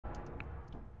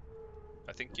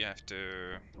think you have to...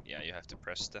 Yeah, you have to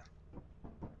press the...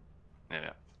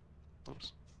 Yeah.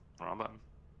 Oops. Wrong button.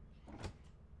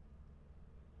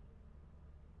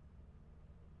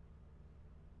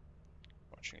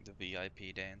 Watching the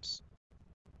VIP dance.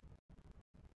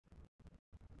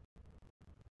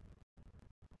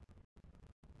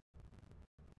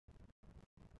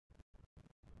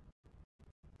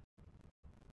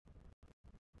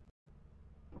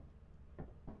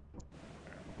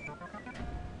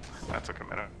 That took a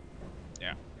minute.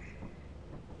 Yeah.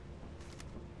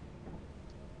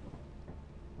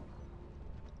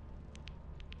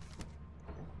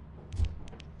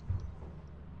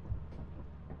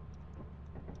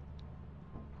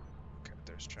 Okay,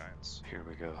 there's giants. Here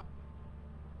we go.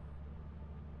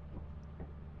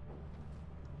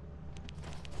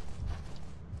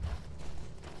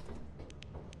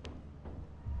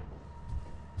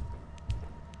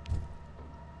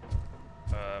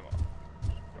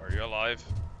 Are you alive?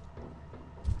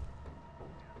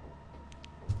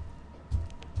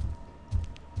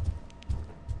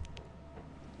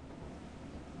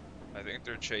 I think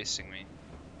they're chasing me.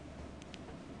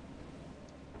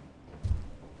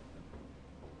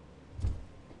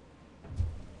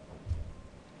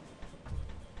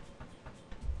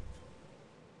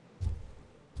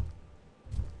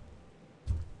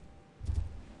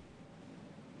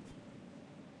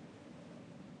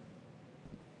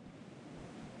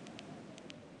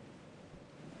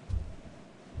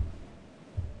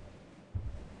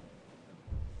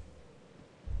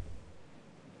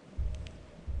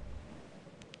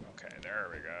 Okay, there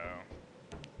we go.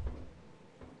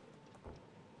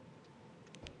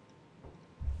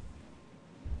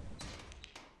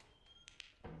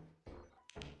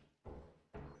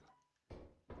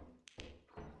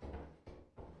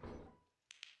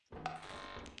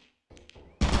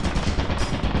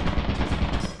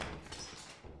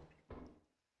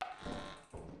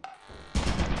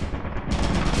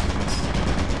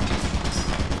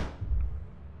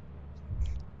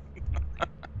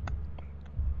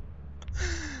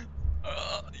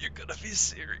 You're gonna be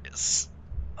serious.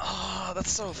 Oh,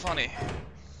 that's so funny.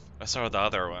 I saw the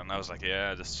other one. I was like,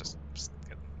 yeah, just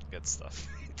get stuff.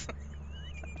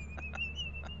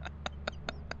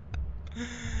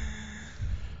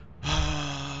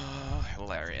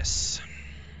 Hilarious.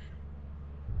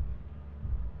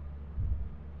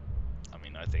 I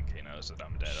mean, I think he knows that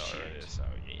I'm dead already, so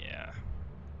yeah.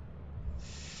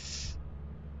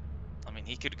 I mean,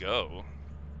 he could go.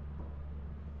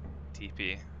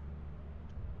 TP.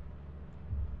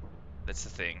 That's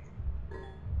the thing.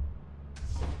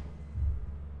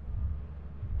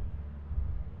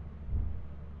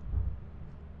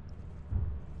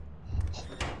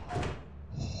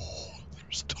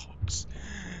 There's dogs.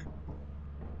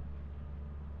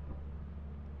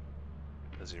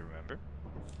 Does he remember?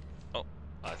 Oh,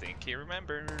 I think he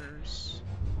remembers.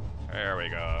 There we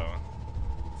go.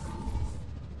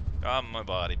 Got my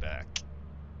body back.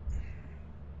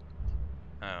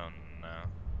 Oh no.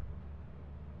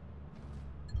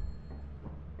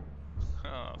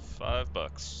 Oh,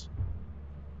 $5.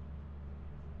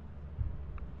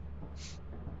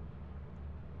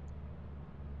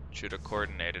 Should have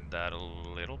coordinated that a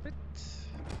little bit.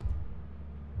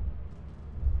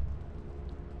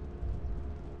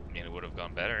 I mean, it would have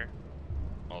gone better.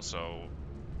 Also,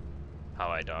 how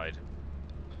I died.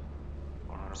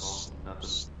 Nothing.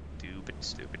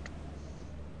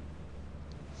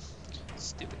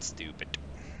 Stupid.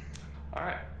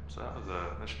 Alright, so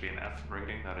that should be an F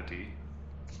rating, not a D.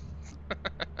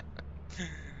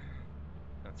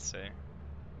 Let's see.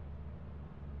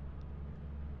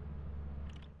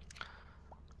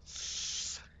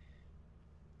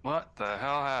 What the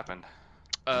hell happened?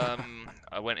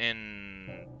 I went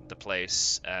in the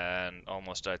place and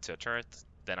almost died to a turret.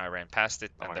 Then I ran past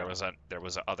it, and there was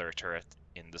a other turret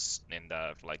in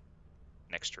the like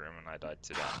next room, and I died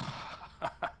to that.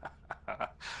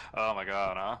 Oh my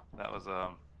god, huh? That was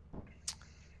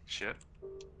shit.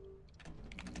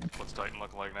 What's Titan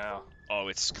look like now? Oh,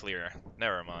 it's clear.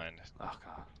 Never mind. Oh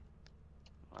god.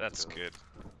 That's good.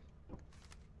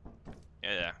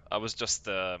 Yeah, I was just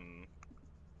I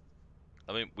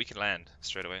mean, we can land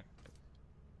straight away.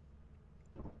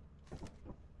 Oh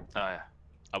yeah.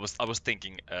 I was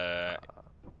thinking, I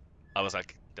was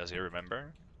like, does he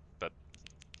remember? But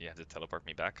you have to teleport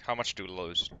me back. How much do we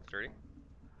lose? 30?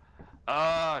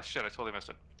 Shit, I totally missed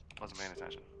it. Wasn't paying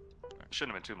attention.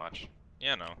 Shouldn't have been too much.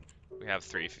 Yeah, no. We have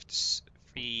 3,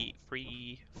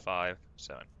 5,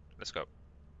 7. Let's go.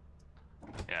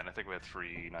 Yeah, and I think we had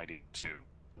 392.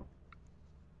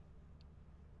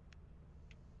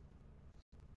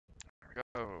 There we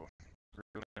go.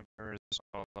 Remembers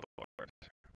all aboard.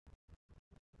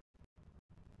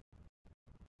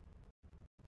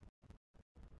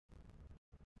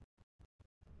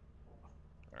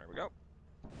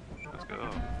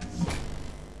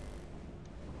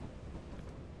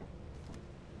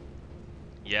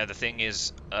 Yeah, the thing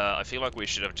is, I feel like we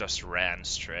should have just ran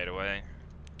straight away.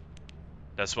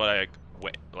 That's what I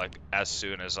like as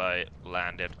soon as I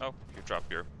landed. Oh, you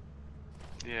dropped your.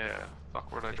 Yeah.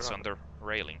 Fuck, where'd I It's drop on it? the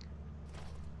railing.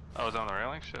 Oh, it's on the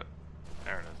railing? Shit.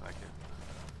 There it is, thank you.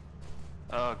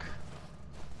 Ugh.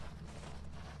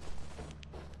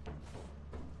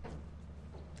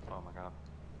 Oh my god.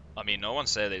 I mean, no one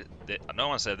said no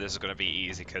one said this is gonna be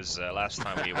easy because last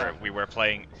time we were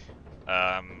playing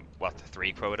what,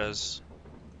 3 quotas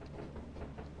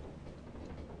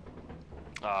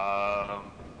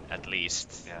Um, at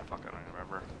least. yeah, fuck, I don't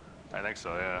remember. I think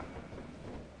so, yeah.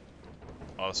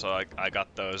 Also, I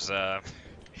got those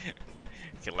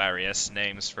hilarious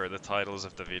names for the titles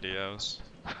of the videos.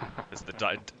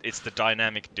 It's the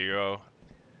dynamic duo.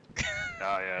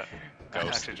 Oh, yeah. I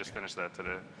Ghost. actually just finished that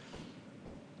today.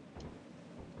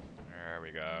 There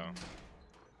we go.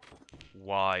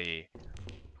 Why?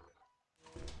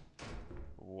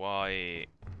 Why?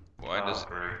 Why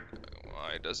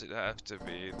does it have to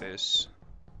be this?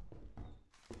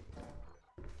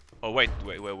 Oh wait.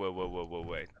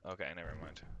 Okay, never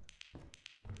mind.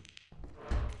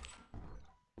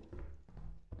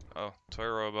 Oh, toy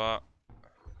robot.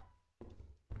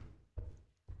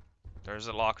 There's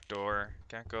a locked door.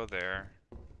 Can't go there.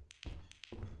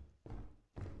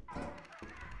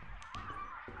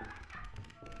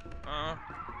 Uh,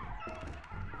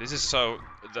 this is so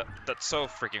that's so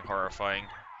freaking horrifying.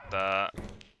 The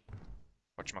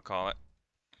whatchamacallit?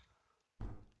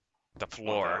 The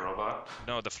What, that floor. robot?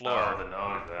 No, the Oh, floor. the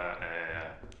nose, that,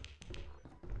 yeah.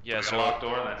 So Yeah, we got a so locked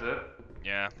door and that's it?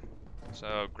 yeah.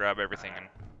 So grab everything and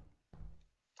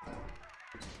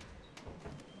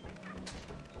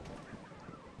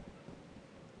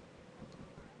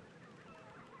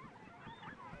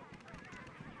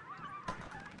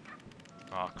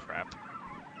oh crap.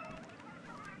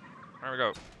 There we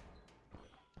go.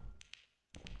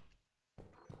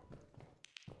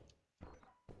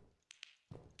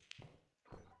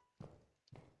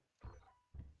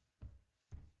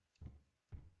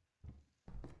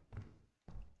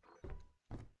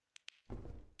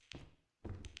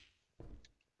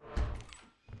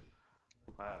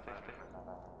 Wow, 50.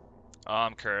 Oh,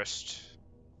 I'm cursed.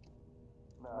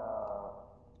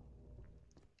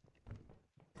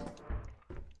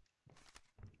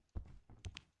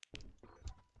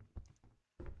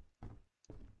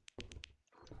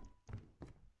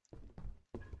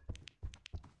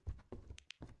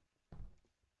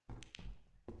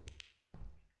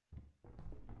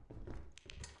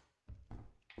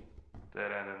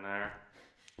 Dead end in there.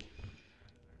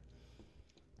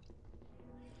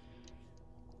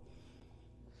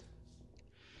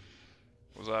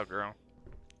 What's up, girl?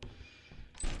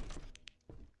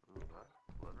 Ooh, what?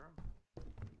 Blood room?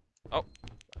 Oh,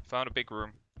 found a big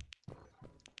room.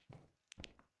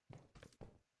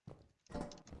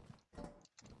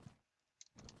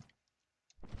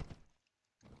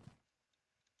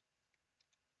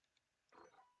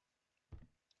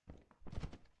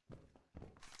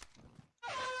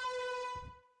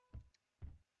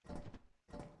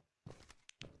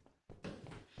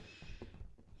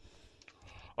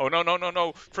 Oh no no no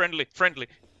no! Friendly, friendly,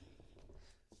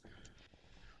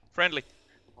 friendly.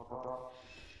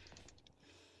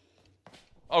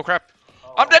 Oh crap!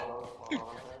 I'm dead!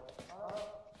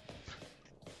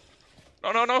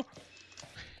 No no no!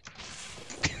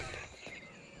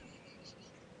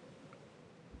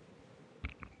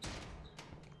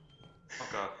 Oh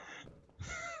god.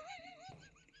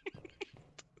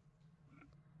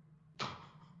 Can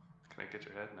I get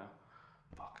your head now?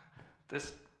 Fuck.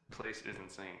 This place is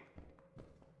insane.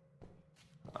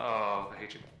 Oh, I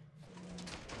hate you.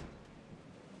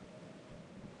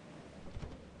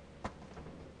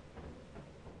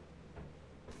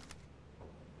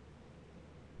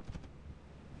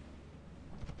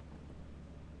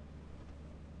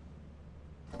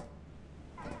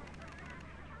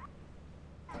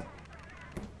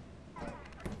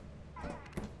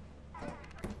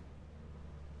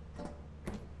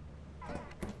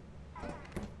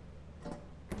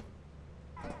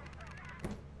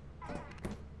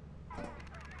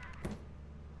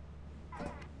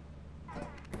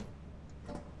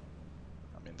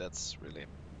 I mean, that's really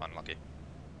unlucky.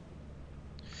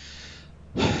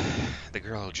 The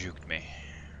girl juked me.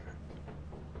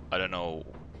 I don't know.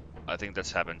 I think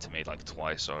that's happened to me like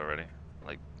twice already.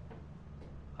 Like,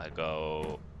 I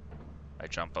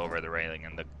jump over the railing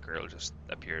and the girl just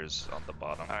appears on the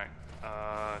bottom. Alright.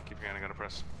 Keep your hand, I gotta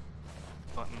press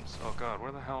buttons. Oh god,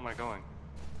 where the hell am I going?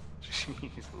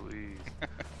 Jeez Louise.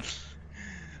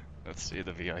 Let's see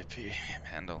the VIP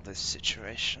handle this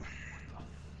situation.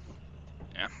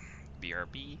 Yeah,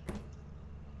 BRB.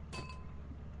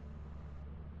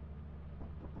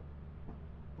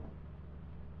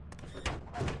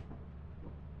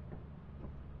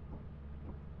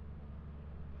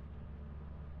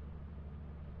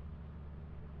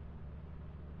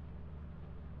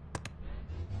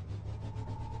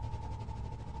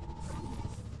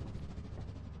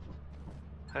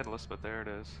 headless, but there it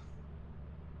is.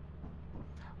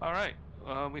 Alright,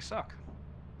 we suck.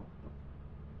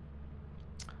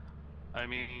 I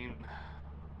mean,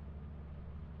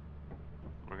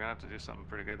 we're gonna have to do something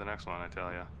pretty good the next one, I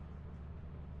tell ya.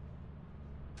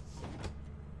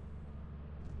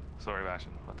 Sorry,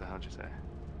 Bastion. What the hell did you say?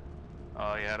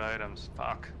 Oh, you had items.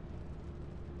 Fuck.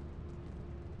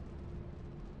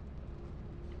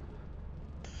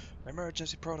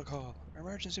 Emergency protocol!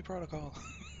 Emergency protocol!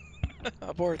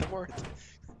 Abort! Abort!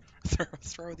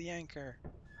 Throw the anchor!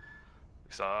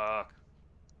 We suck.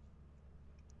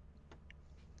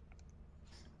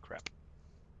 Crap.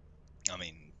 I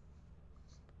mean,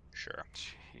 sure.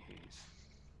 Jeez.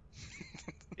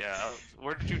 Yeah,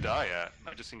 where did you die at?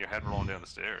 I just seen your head rolling down the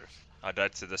stairs. I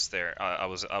died to the stair. I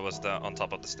was on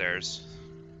top of the stairs.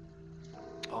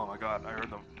 Oh my god, I heard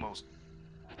the most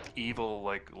evil,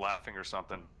 like, laughing or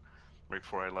something right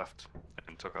before I left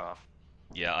and took off.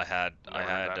 Yeah, Never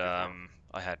heard that before.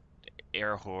 I had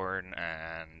air horn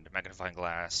and magnifying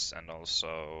glass and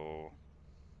also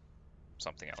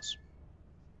something else.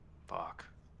 Fuck.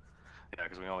 Yeah,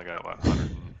 because we only got, what,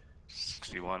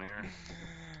 161 here?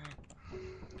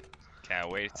 Can't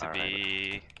wait to Alright,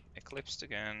 be eclipsed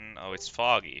again. Oh, it's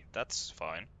foggy. That's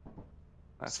fine.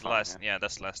 that's It's the fine, last, yeah. yeah,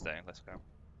 that's the last day. Let's go.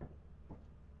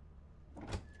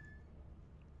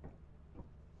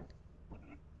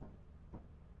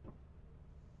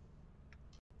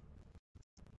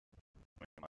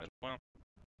 Might as well.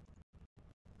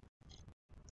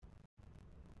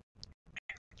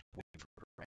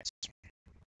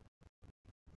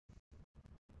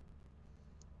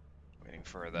 Waiting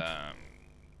for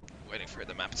waiting for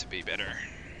the map to be better.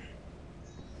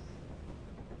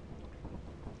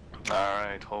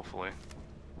 Alright, hopefully.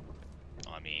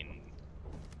 I mean,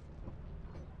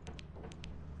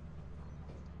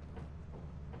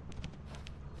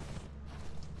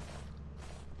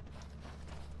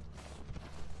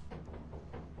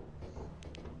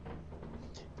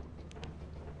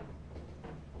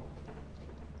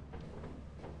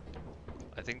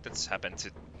 I think that's happened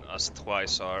to us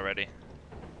twice already.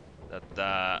 That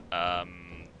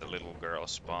the little girl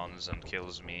spawns and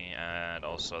kills me, and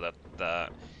also that the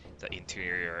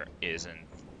interior isn't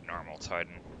normal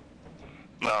Titan.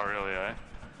 Not really, eh?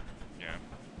 Yeah.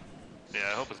 Yeah,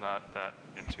 I hope it's not that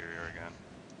interior again.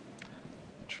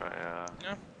 Try,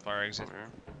 Yeah. Fire exit. over here.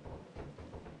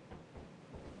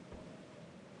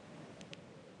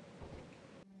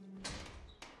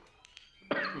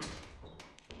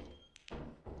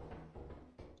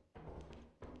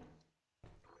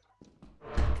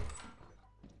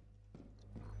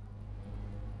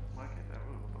 Why can't that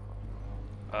move? What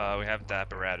the fuck? We have the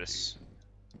apparatus.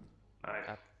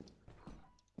 Nice.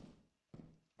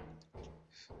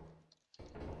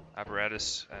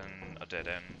 Apparatus and a dead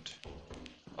end.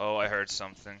 Oh, I heard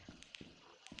something.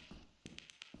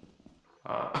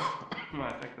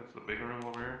 I think that's the big room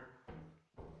over here.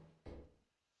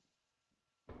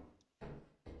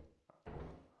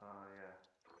 Yeah.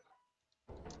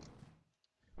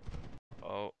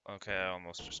 Oh, okay, I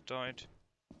almost just died.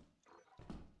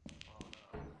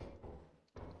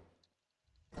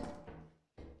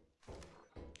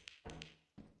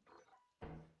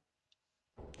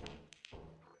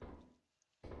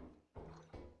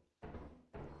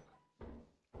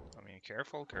 I mean,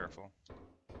 careful, careful.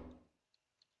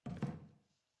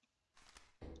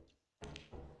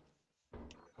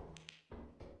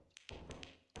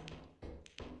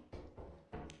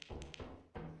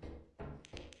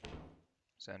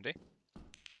 Sandy?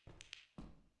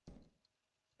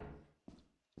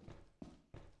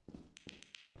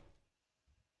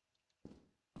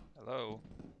 Hello?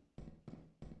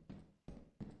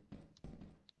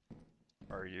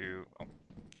 Are you... Oh,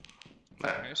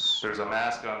 nice. There's a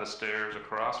mask on the stairs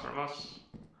across from us.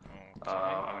 Okay.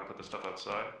 I'm gonna put the stuff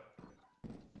outside.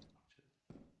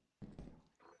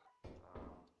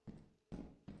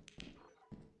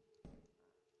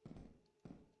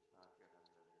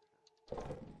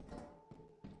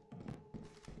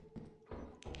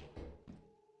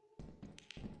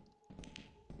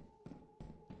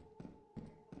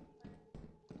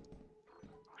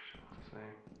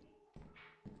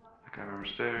 I can't remember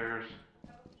stairs.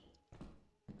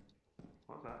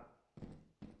 What was that?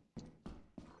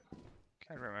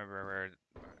 Can't remember where it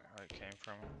came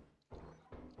from.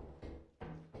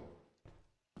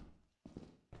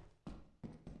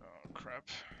 Oh, crap.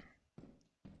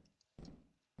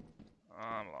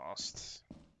 I'm lost.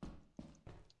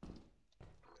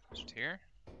 Is it here?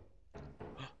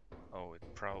 Oh, it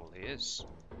probably is.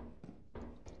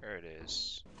 There it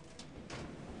is.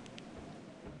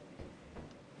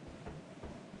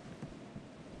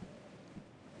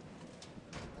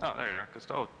 Oh, there you are. Cause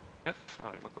oh, yeah.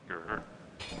 Oh, look, you're hurt.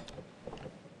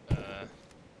 Uh,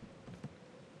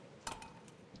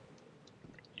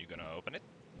 you gonna open it?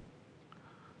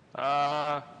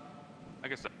 I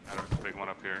guess that matters. The big one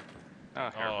up here. Oh,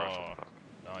 hairbrush. What Oh, the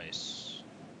fuck? nice.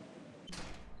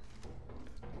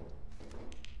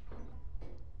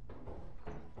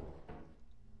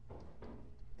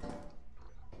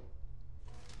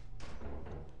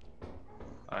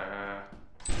 Uh,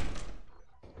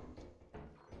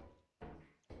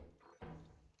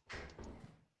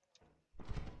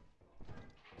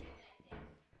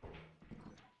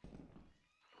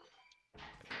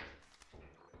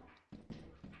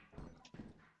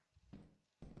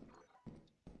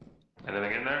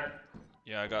 anything in there?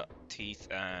 Yeah, I got teeth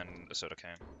and a soda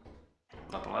can.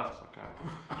 Nothing left.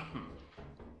 Okay.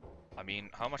 I mean,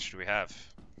 how much do we have?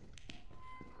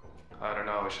 I don't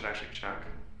know. We should actually check.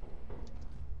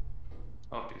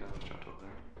 Oh, geez, I just jumped over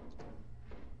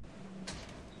there.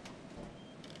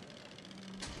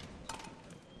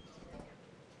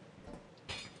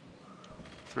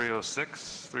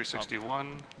 306,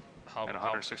 361, How, and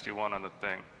how, 161 on the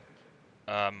thing.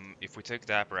 if we take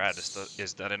the apparatus,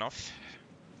 is that enough?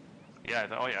 Yeah,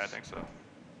 oh yeah, I think so.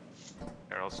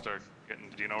 Here, I'll start getting.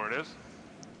 Do you know where it is?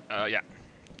 Yeah.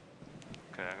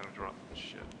 Okay, I'm gonna drop this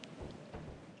shit.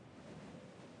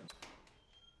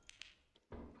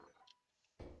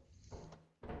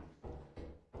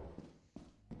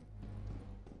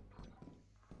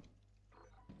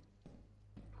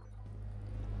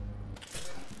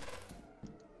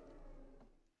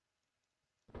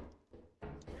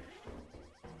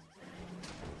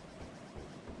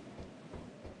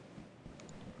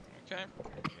 Okay.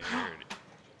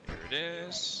 Here it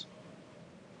is.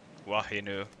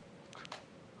 Wahinu.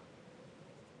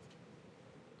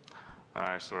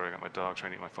 Alright, sorry, I got my dog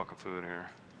trying to eat my fucking food here.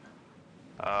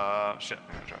 Shit,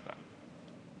 I'm gonna drop that.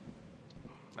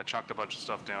 I chucked a bunch of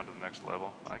stuff down to the next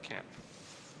level. I can't.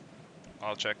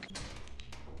 I'll check.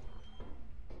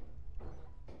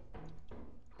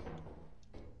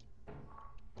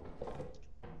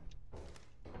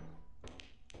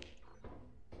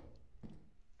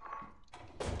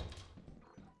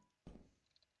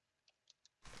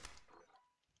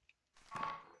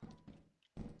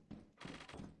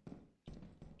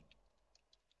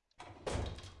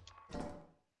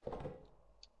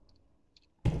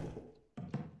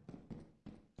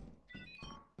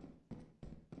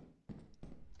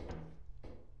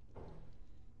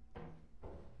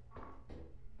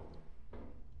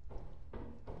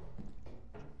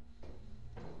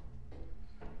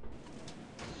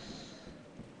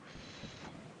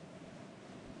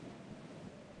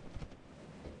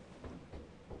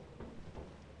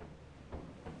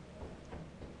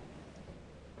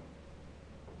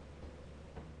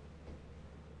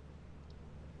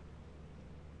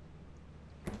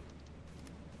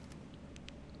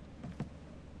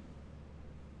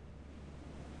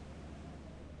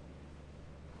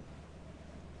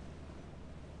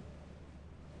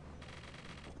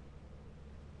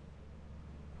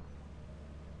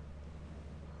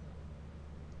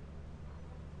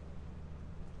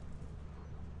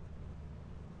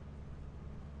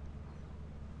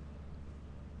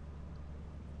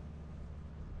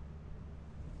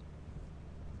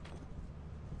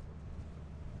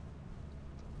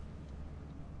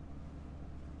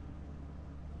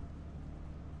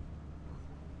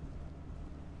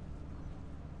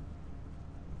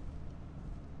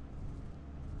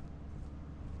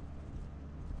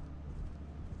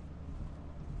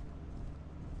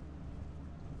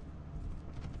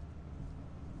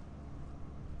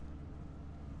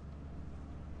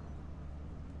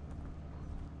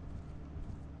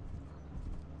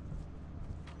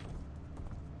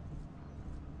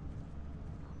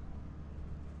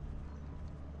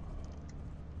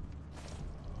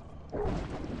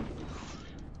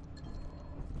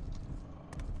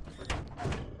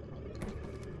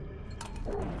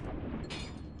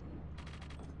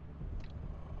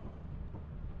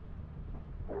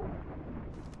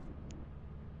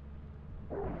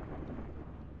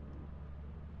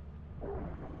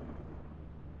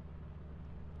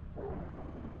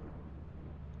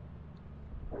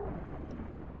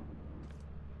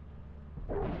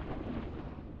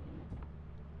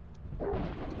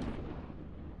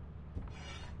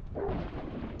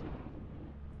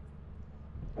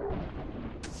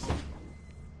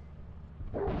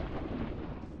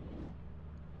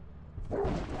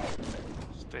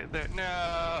 Stay there.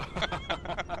 No!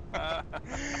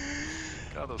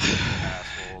 God, those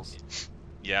assholes.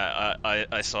 Yeah,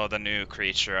 I saw the new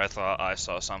creature. I thought I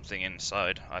saw something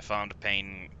inside. I found a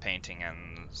painting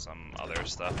and some other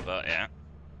stuff, but yeah.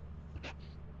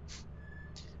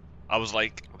 I was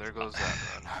like, Well, there goes that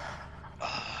run.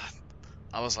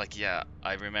 I was like, yeah,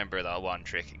 I remember that one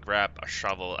trick. Grab a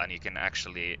shovel and you can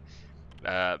actually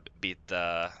beat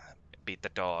the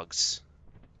dogs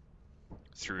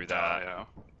through Oh, that. yeah.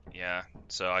 Yeah,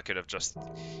 so I could have just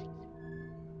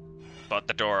bought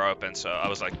the door open. So I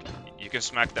was like, you can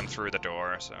smack them through the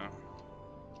door. So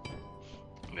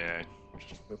Yeah,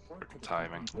 just freaking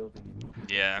timing.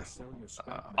 yeah,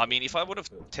 I mean, if I would have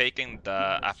taken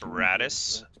the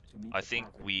apparatus, I think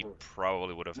we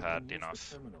probably would have had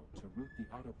enough.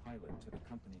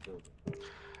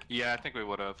 Yeah, I think we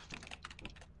would have.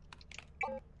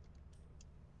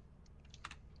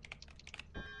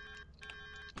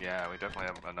 Yeah, we definitely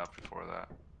have enough before that.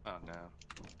 Oh no.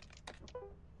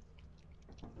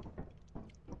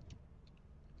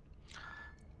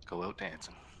 Go out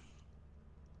dancing.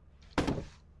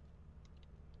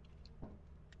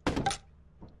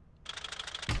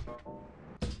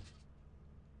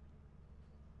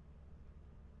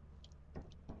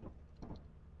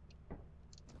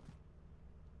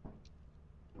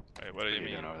 Wait, what do What are you you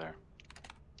mean? doing over there?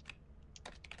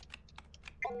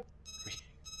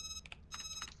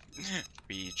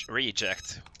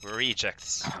 Reject. We're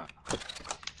rejects.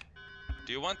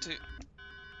 Do you want to?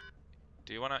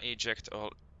 Do you want to eject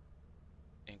all,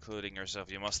 including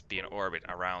yourself? You must be in orbit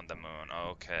around the moon.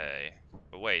 Okay.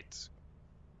 But wait,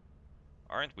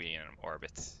 aren't we in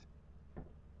orbit?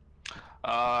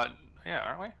 Yeah,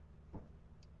 aren't we?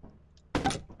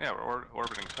 Yeah, we're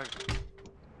orbiting Titan.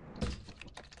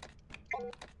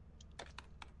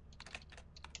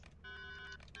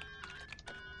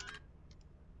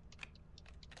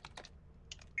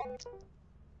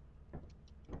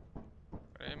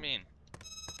 What do you mean?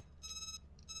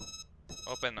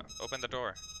 Open the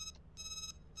door.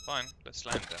 Fine, let's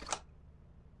land then.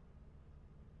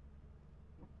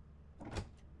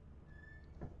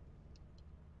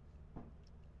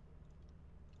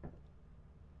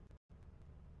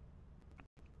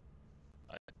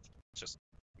 It just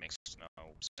makes no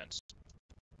sense.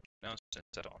 No sense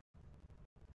at all.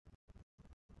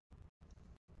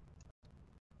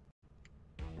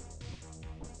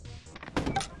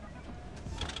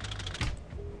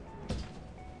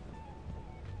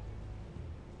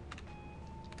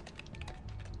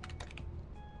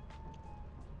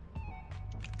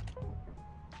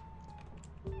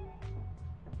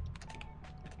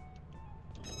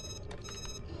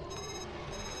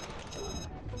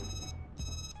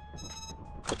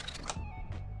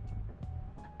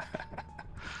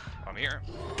 I'm here.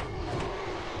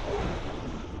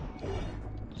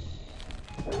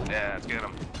 Yeah, let's get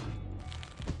him.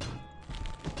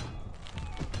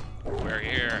 We're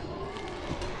here.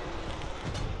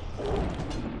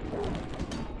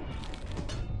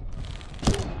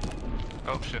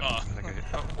 Oh shit. Oh. I think I hit.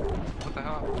 Oh, what the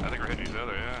hell? I think we're hitting each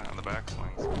other, yeah, on the back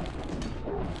swings.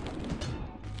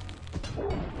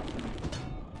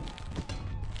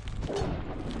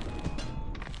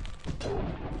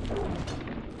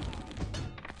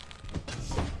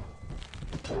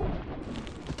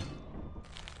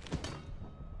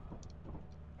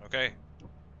 Okay,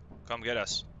 come get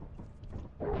us.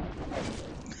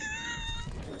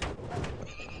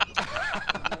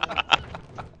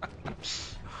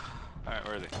 Alright,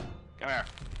 where is he? Come here.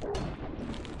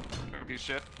 Come piece of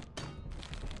shit.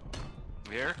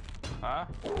 You here? Huh?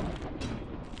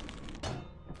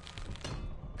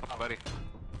 Come on, buddy.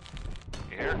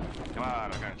 You here? Come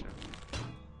on, I got you.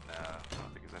 No, I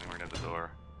don't think he's anywhere near the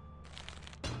door.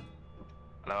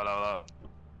 Hello, hello, hello.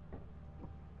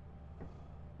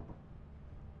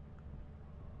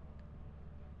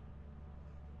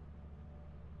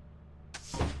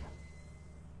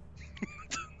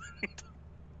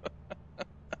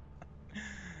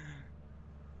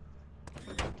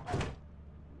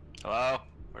 Hello?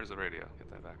 Where's the radio?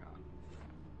 Get that back on.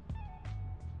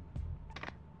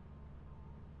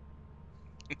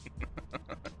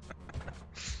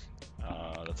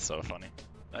 Oh, that's so funny.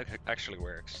 That actually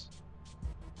works.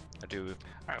 I do.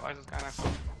 Alright, why is this guy next to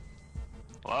me?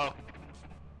 Hello?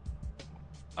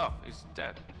 Oh, he's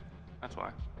dead. That's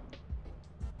why.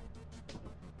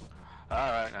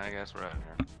 Alright, I guess we're out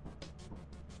here.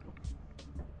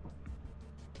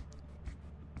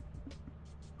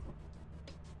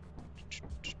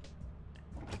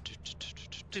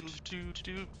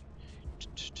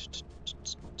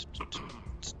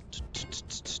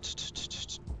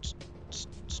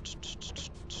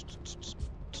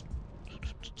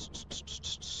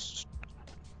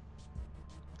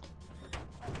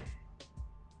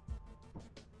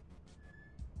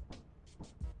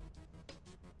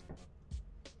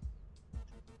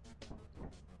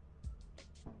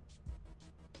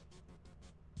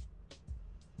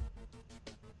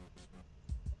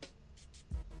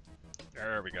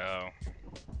 There we go.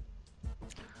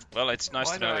 Well, it's nice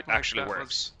Why to did I know it act like actually that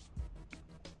works.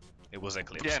 It was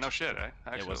eclipsed. Yeah, no shit, eh?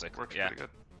 Actually, It was works yeah. pretty good.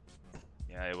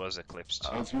 Yeah, it was eclipsed.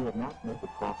 As you have not met the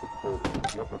profit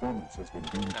quota, your performance has been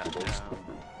deemed below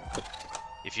standard.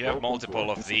 If you have multiple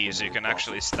of these, you can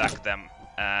actually stack them,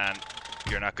 and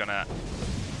you're not gonna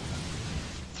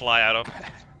fly out of.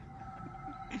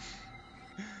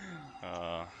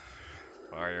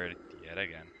 Fired yet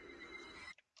again.